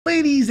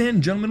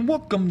and gentlemen,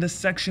 welcome to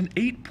section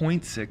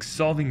 8.6,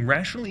 Solving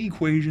Rational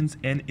Equations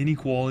and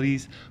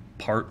Inequalities,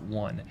 Part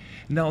 1.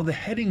 Now, the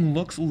heading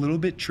looks a little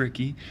bit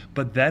tricky,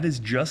 but that is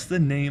just the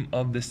name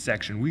of the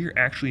section. We are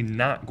actually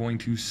not going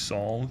to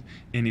solve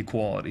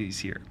inequalities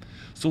here.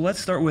 So let's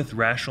start with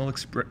rational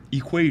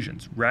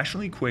equations.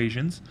 Rational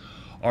equations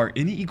are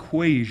any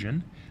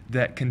equation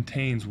that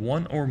contains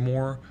one or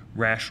more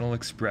rational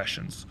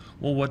expressions.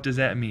 Well, what does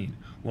that mean?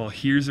 Well,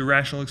 here's a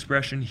rational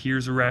expression,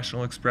 here's a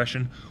rational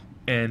expression,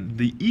 and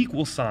the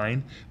equal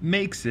sign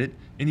makes it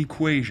an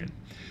equation.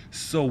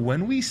 So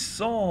when we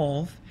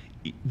solve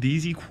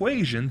these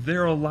equations,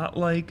 they're a lot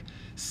like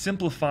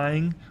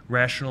simplifying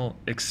rational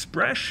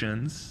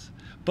expressions,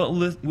 but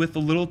with a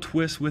little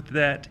twist with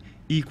that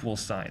equal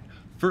sign.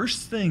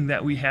 First thing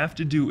that we have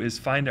to do is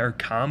find our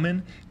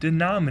common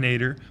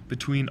denominator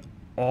between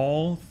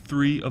all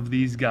three of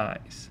these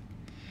guys.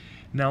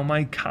 Now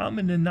my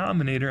common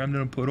denominator I'm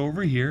going to put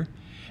over here,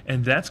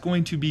 and that's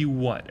going to be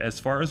what? As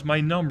far as my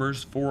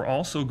numbers, 4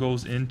 also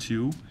goes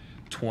into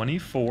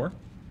 24.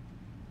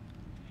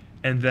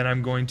 And then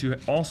I'm going to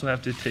also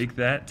have to take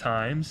that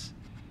times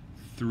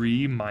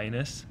 3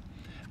 minus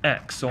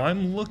x. So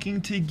I'm looking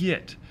to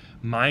get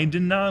my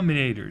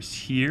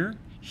denominators here,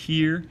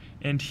 here,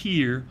 and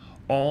here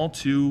all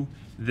to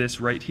this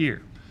right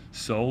here.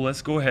 So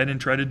let's go ahead and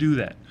try to do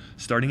that.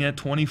 Starting at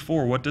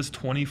 24, what does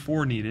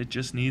 24 need? It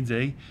just needs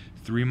a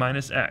 3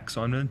 minus x.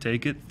 So I'm going to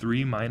take it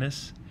 3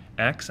 minus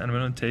x, and I'm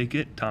going to take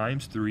it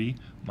times 3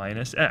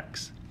 minus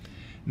x.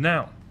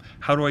 Now,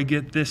 how do I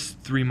get this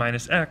 3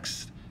 minus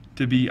x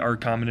to be our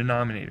common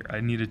denominator? I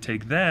need to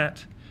take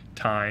that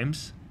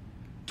times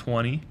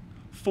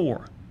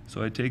 24.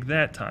 So I take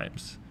that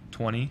times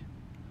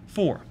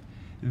 24.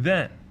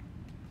 Then,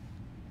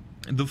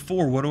 the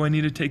 4, what do I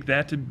need to take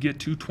that to get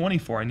to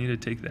 24? I need to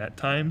take that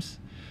times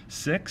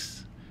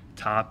 6,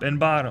 top and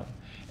bottom.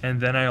 And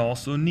then I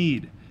also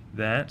need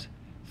that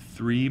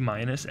 3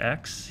 minus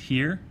x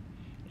here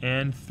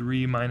and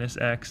 3 minus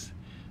x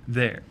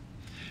there.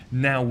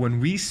 Now, when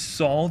we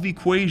solve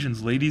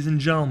equations, ladies and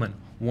gentlemen,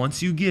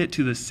 once you get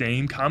to the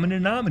same common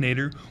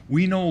denominator,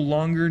 we no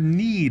longer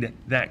need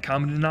that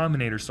common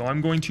denominator. So I'm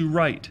going to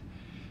write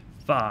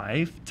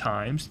 5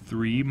 times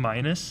 3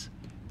 minus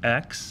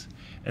x,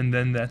 and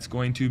then that's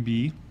going to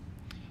be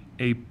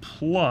a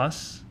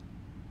plus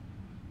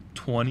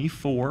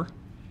 24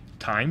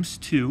 times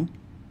 2,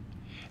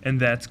 and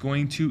that's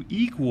going to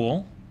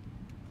equal,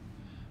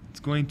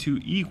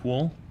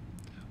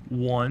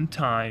 1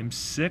 times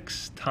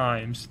 6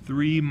 times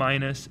 3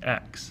 minus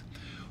x.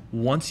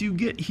 Once you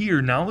get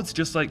here, now it's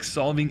just like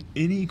solving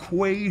any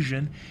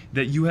equation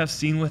that you have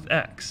seen with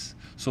x.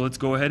 So let's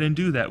go ahead and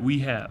do that. We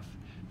have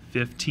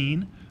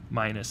 15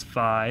 minus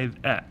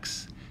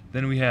 5x.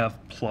 Then we have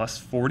plus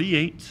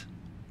 48.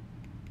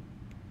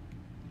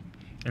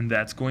 And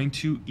that's going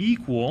to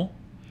equal,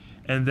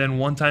 and then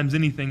 1 times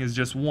anything is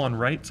just 1,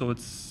 right? So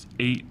it's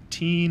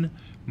 18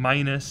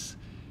 minus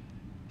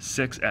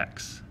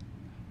 6x.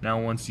 Now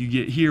once you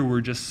get here,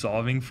 we're just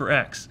solving for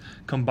x.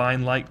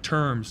 Combine like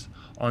terms.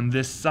 On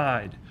this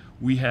side,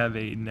 we have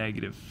a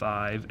negative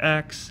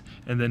 5x,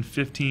 and then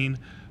 15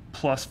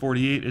 plus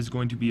 48 is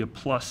going to be a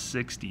plus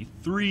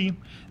 63.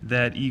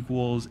 That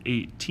equals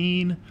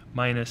 18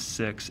 minus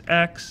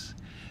 6x.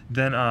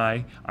 Then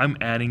I'm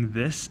adding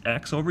this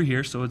x over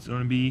here, so it's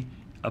going to be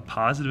a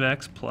positive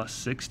x plus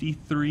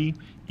 63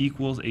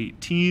 equals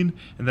 18,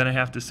 and then I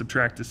have to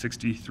subtract the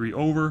 63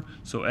 over,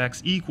 so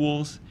x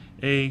equals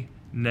a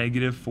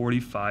negative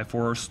 45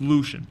 for our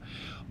solution.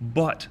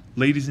 But,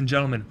 ladies and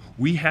gentlemen,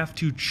 we have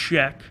to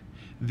check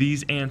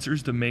these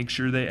answers to make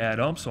sure they add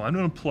up. So I'm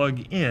going to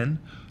plug in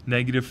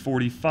negative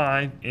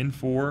 45 in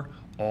for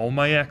all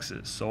my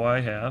x's. So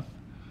I have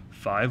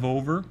 5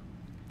 over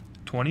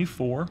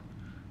 24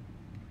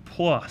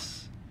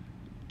 plus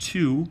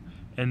 2,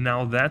 and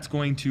now that's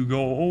going to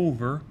go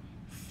over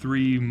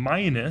 3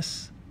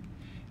 minus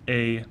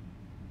a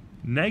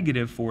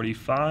negative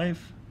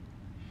 45.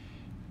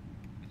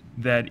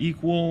 That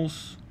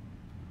equals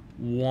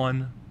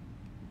 1/4.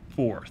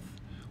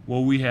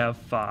 Well, we have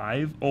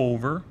 5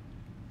 over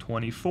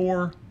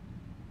 24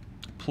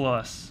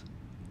 plus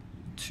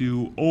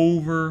 2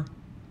 over,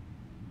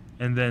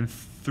 and then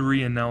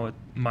 3, and now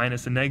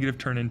minus a negative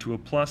turned into a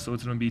plus, so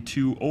it's going to be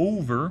 2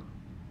 over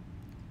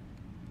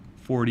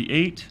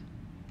 48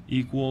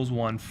 equals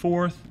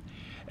 1/4.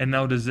 And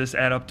now does this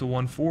add up to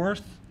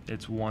 1/4?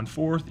 It's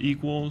 1/4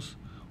 equals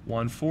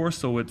 1/4,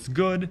 so it's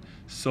good.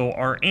 So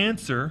our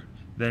answer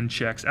then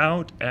checks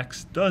out.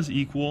 X does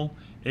equal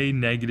a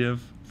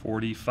negative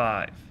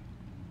 45.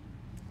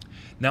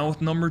 Now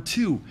with number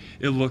 2,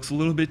 it looks a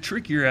little bit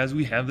trickier as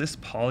we have this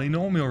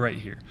polynomial right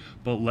here.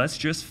 But let's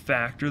just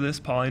factor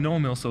this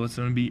polynomial, so it's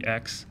going to be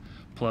x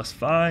plus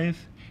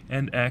 5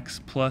 and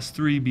x plus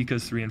 3,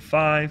 because 3 and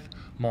 5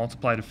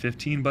 multiply to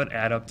 15 but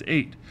add up to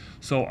 8.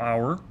 So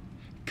our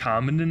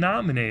common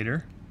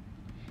denominator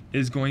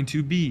is going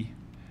to be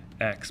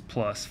x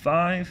plus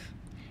 5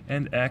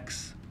 and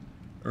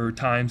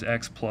times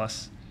x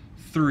plus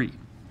 3.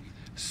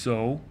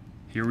 So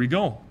here we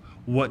go.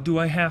 what do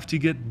I have to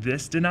get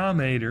this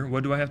denominator?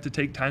 What do I have to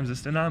take times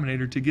this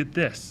denominator to get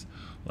this?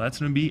 Well, that's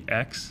going to be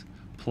x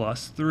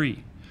plus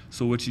 3.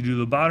 So what you do to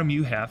the bottom,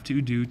 you have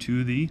to do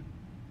to the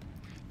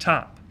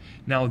top.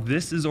 Now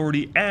this is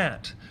already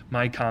at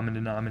my common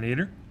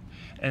denominator,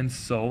 and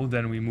so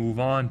then we move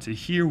on to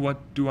here.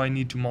 What do I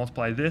need to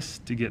multiply this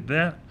to get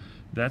that?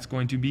 That's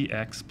going to be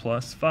x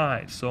plus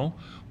 5. So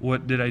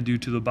what did I do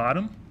to the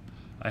bottom?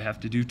 I have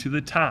to do to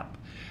the top.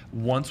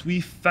 Once we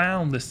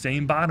found the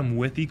same bottom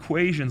with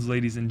equations,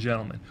 ladies and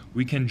gentlemen,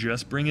 we can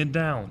just bring it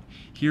down.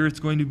 Here it's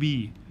going to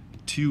be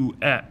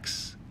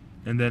 2x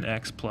and then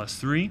x plus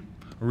 3.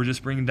 Or we're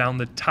just bringing down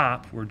the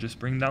top. We're just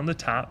bringing down the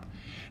top.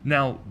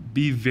 Now,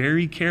 be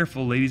very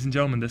careful, ladies and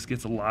gentlemen. This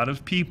gets a lot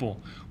of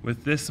people.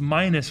 With this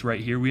minus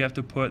right here, we have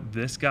to put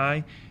this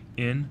guy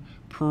in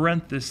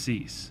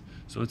parentheses.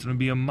 So it's going to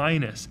be a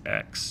minus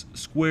x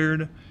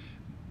squared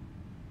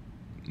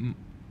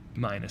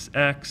minus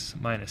x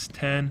minus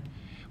 10.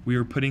 We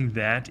are putting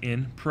that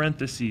in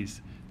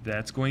parentheses.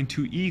 That's going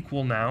to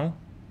equal now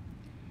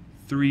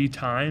 3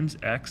 times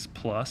x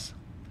plus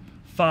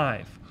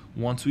 5.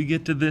 Once we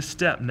get to this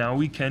step, now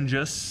we can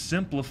just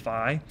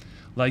simplify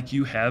like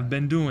you have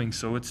been doing.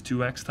 So it's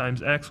 2x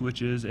times x,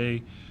 which is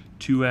a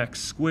 2x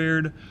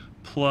squared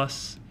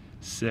plus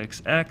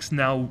 6x.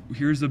 Now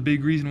here's the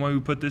big reason why we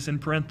put this in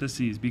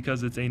parentheses,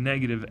 because it's a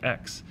negative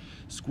x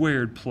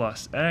squared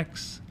plus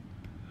x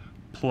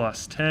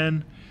plus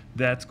 10.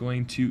 That's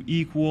going to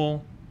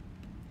equal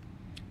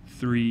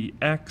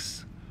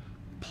 3x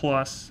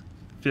plus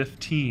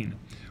 15.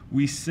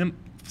 We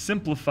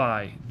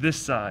simplify this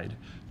side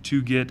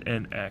to get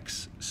an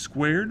x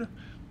squared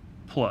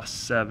plus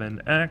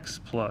 7x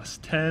plus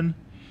 10.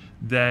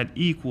 That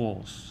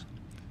equals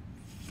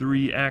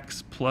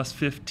 3x plus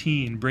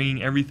 15,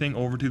 bringing everything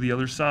over to the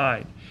other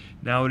side.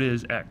 Now it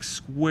is x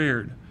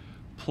squared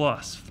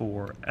plus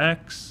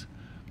 4x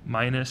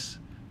minus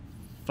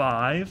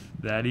 5.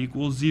 That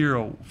equals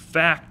 0.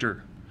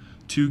 Factor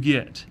to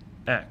get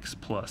x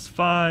plus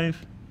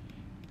 5,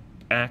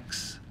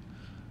 x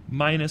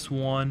minus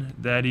 1.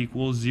 That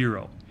equals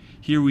 0.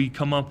 Here we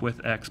come up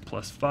with x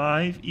plus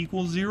 5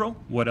 equals 0.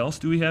 What else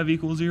do we have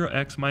equals 0?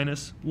 X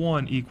minus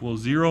 1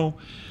 equals 0.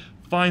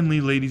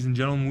 Finally, ladies and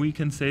gentlemen, we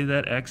can say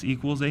that x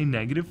equals a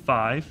negative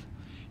 5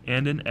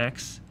 and an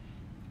x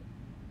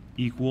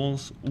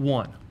equals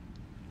 1.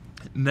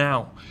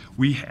 Now,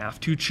 we have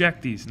to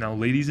check these. Now,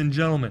 ladies and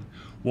gentlemen,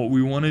 what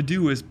we want to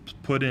do is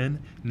put in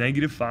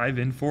negative 5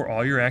 in for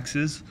all your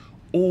x's,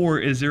 or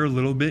is there a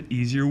little bit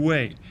easier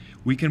way?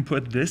 We can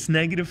put this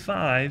negative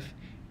 5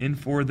 in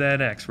for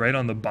that x right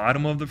on the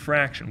bottom of the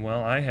fraction.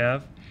 Well, I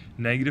have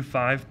negative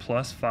 5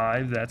 plus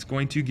 5. That's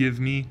going to give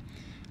me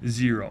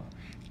 0.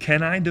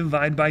 Can I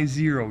divide by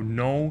 0?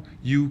 No,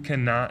 you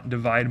cannot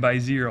divide by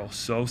 0.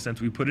 So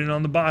since we put it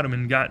on the bottom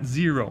and got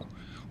 0,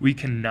 we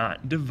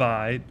cannot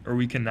divide, or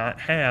we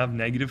cannot have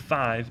negative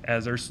 5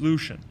 as our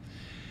solution.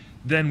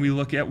 Then we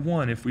look at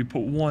 1. If we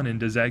put 1 in,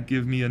 does that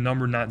give me a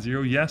number not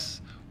 0? Yes.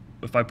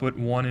 If I put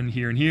 1 in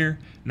here,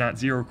 not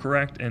 0,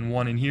 correct, and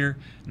 1 in here,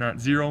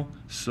 not 0.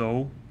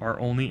 So our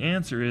only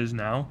answer is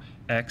now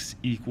x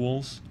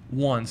equals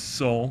 1.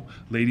 So,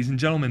 ladies and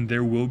gentlemen,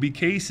 there will be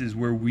cases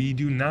where we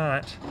do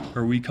not,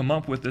 or we come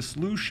up with a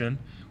solution,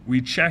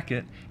 we check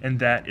it, and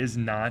that is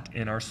not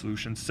in our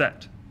solution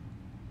set.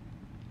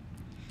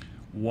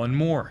 One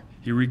more.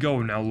 Here we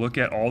go. Now look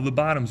at all the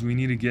bottoms. We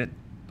need to get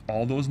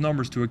all those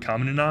numbers to a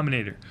common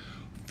denominator.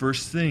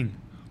 First thing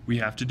we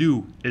have to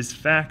do is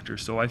factor.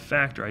 So I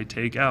factor. I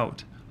take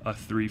out a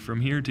 3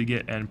 from here to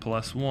get n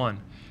plus 1.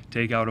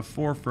 Take out a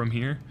 4 from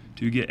here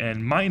to get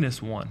n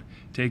minus 1.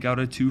 Take out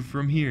a 2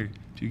 from here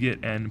to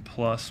get n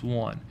plus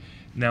 1.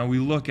 Now we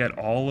look at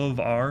all of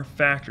our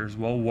factors.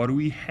 Well, what do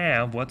we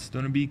have? What's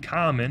going to be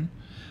common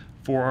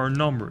for our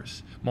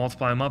numbers?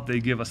 Multiply them up, they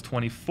give us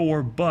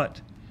 24,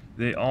 but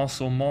they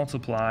also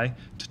multiply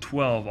to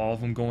 12. All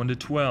of them go into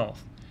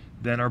 12.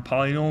 Then our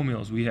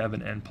polynomials, we have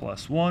an n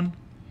plus 1,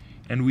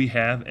 and we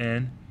have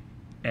an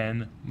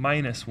n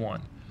minus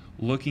 1.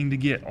 Looking to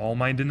get all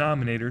my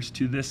denominators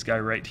to this guy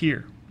right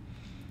here.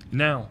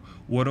 Now,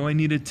 what do I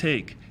need to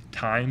take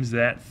times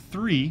that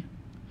 3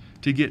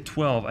 to get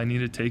 12? I need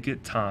to take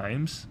it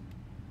times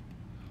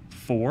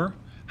 4.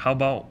 How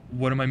about,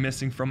 what am I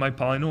missing from my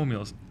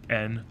polynomials?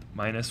 N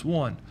minus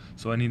 1.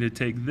 So I need to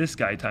take this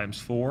guy times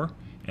 4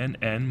 and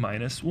n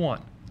minus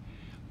 1.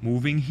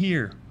 Moving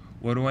here,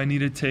 what do I need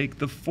to take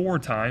the 4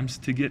 times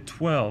to get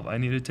 12? I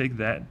need to take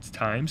that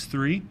times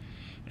 3,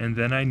 and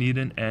then I need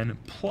an n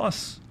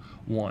plus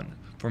 1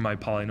 for my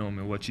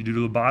polynomial. What you do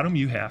to the bottom,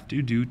 you have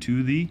to do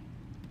to the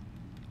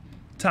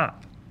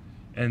top.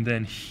 And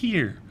then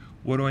here,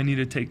 what do I need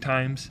to take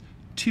times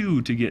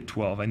 2 to get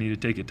 12? I need to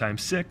take it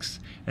times 6,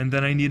 and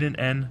then I need an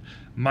n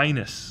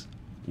minus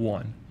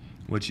 1.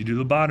 What you do to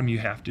the bottom, you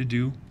have to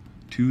do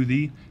to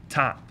the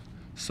top.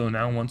 So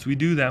now once we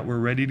do that, we're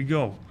ready to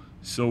go.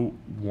 So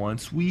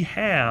once we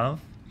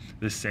have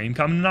the same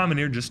common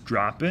denominator, just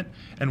drop it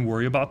and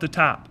worry about the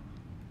top.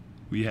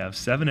 We have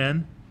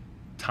 7n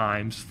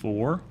times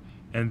 4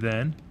 and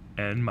then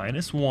n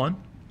minus 1.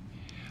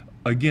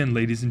 Again,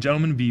 ladies and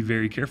gentlemen, be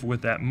very careful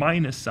with that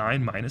minus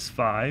sign, minus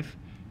 5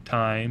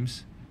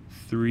 times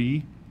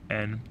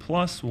 3n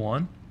plus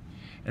 1,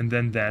 and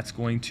then that's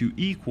going to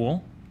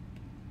equal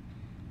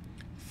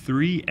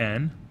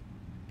 3n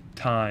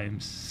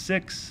times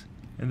 6,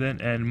 and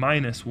then n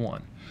minus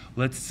 1.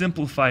 Let's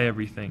simplify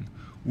everything.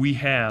 We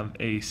have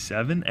a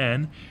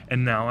 7n,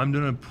 and now I'm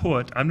going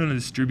to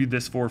distribute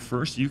this 4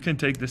 first. You can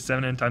take the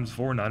 7n times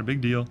 4, not a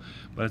big deal,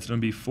 but it's going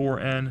to be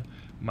 4n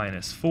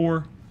minus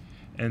 4,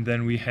 and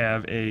then we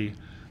have a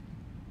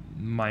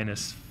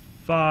minus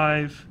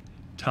 5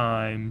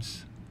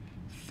 times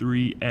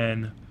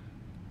 3n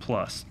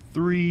plus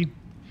 3,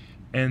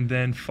 and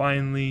then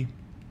finally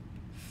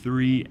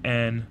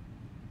 3n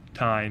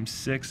times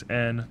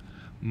 6n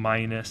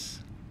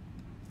minus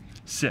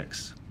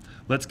 6.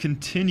 Let's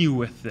continue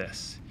with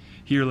this.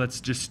 Here,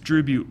 let's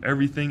distribute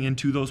everything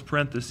into those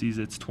parentheses.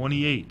 It's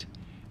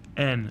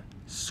 28n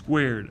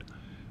squared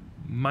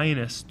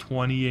minus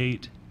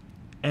 28n.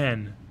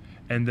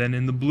 And then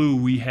in the blue,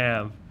 we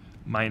have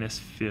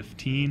minus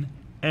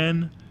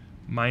 15n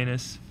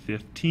minus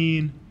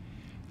 15.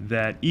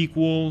 That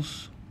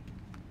equals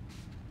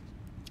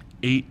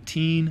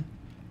 18n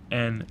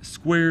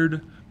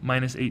squared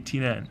minus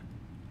 18n.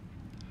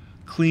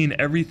 Clean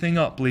everything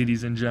up,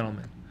 ladies and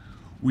gentlemen.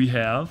 We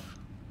have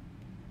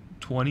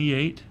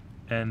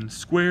 28n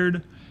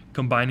squared,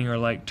 combining our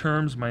like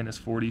terms, minus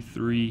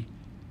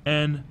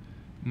 43n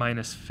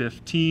minus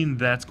 15.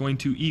 That's going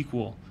to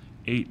equal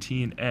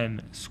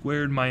 18n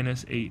squared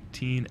minus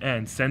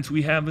 18n. Since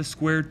we have a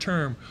squared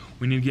term,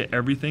 we need to get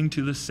everything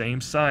to the same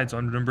side. So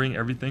I'm going to bring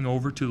everything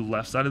over to the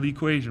left side of the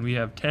equation. We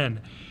have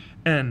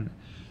 10n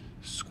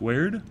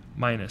squared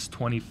minus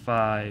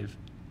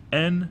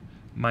 25n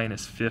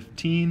minus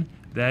 15.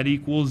 That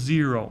equals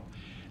 0.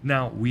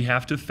 Now, we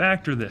have to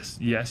factor this.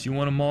 Yes, you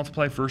want to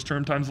multiply first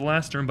term times the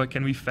last term, but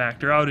can we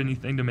factor out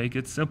anything to make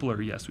it simpler?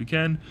 Yes, we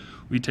can.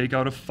 We take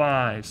out a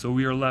 5, so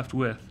we are left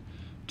with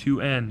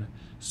 2n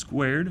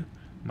squared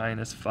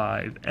minus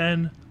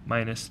 5n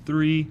minus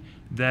 3.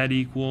 That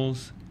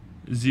equals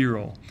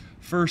 0.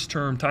 First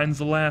term times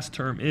the last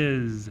term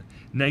is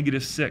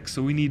negative 6,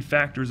 so we need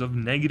factors of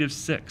negative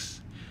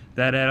 6.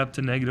 That add up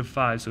to negative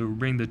 5, so we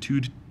bring the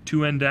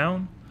 2n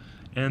down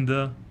and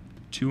the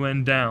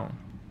 2n down.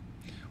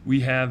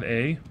 We have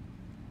a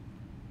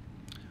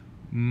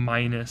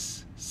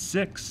minus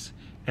 6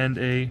 and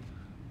a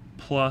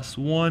plus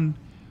 1.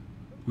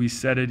 We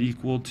set it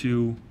equal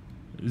to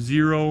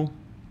 0.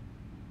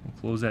 We'll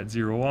close that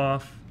 0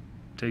 off.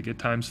 Take it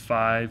times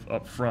 5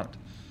 up front.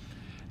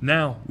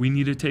 Now, we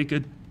need to take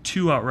a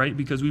 2 out, right?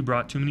 Because we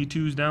brought too many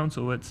 2's down,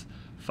 so it's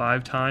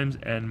 5 times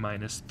n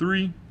minus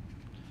 3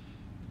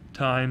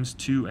 times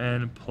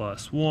 2n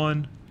plus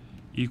 1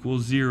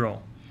 equals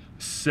 0.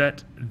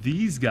 Set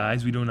these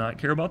guys, we do not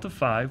care about the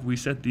 5, we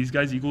set these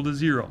guys equal to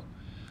 0.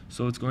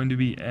 So it's going to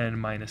be n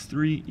minus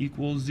 3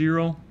 equals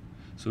 0.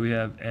 So we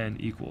have n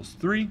equals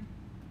 3.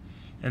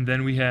 And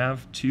then we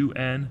have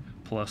 2n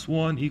plus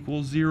 1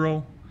 equals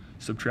 0.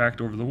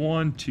 Subtract over the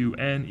 1,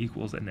 2n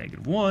equals a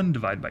negative 1,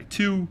 divide by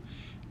 2,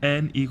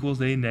 n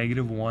equals a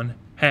negative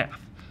 1/2.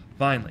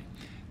 Finally,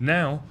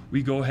 now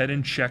we go ahead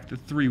and check the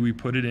 3. We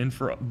put it in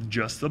for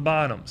just the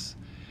bottoms.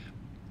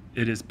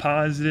 It is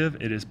positive,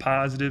 it is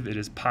positive, it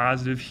is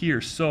positive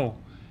here. So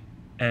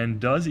n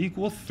does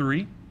equal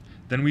 3.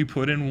 Then we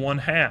put in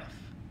 1/2.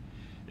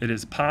 It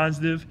is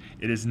positive,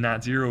 it is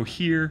not 0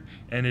 here,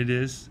 and it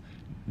is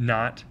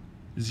not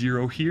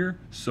 0 here.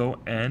 So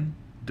n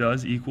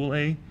does equal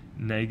a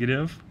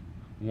negative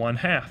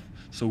 1/2.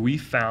 So we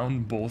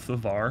found both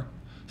of our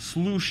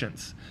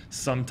solutions.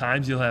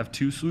 Sometimes you'll have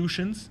 2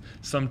 solutions,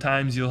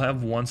 sometimes you'll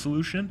have 1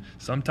 solution,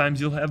 sometimes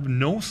you'll have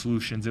no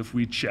solutions if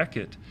we check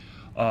it.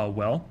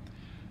 Well,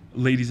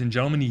 ladies and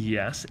gentlemen,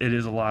 yes, it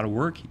is a lot of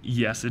work.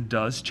 Yes, it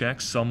does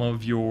check some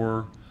of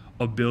your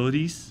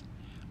abilities,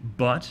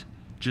 but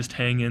just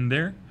hang in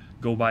there,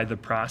 go by the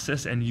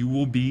process, and you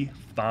will be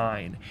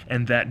fine.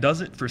 And that does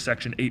it for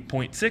section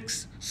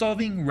 8.6,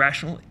 solving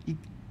rational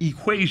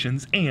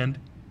equations and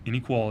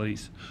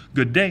inequalities.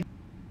 Good day.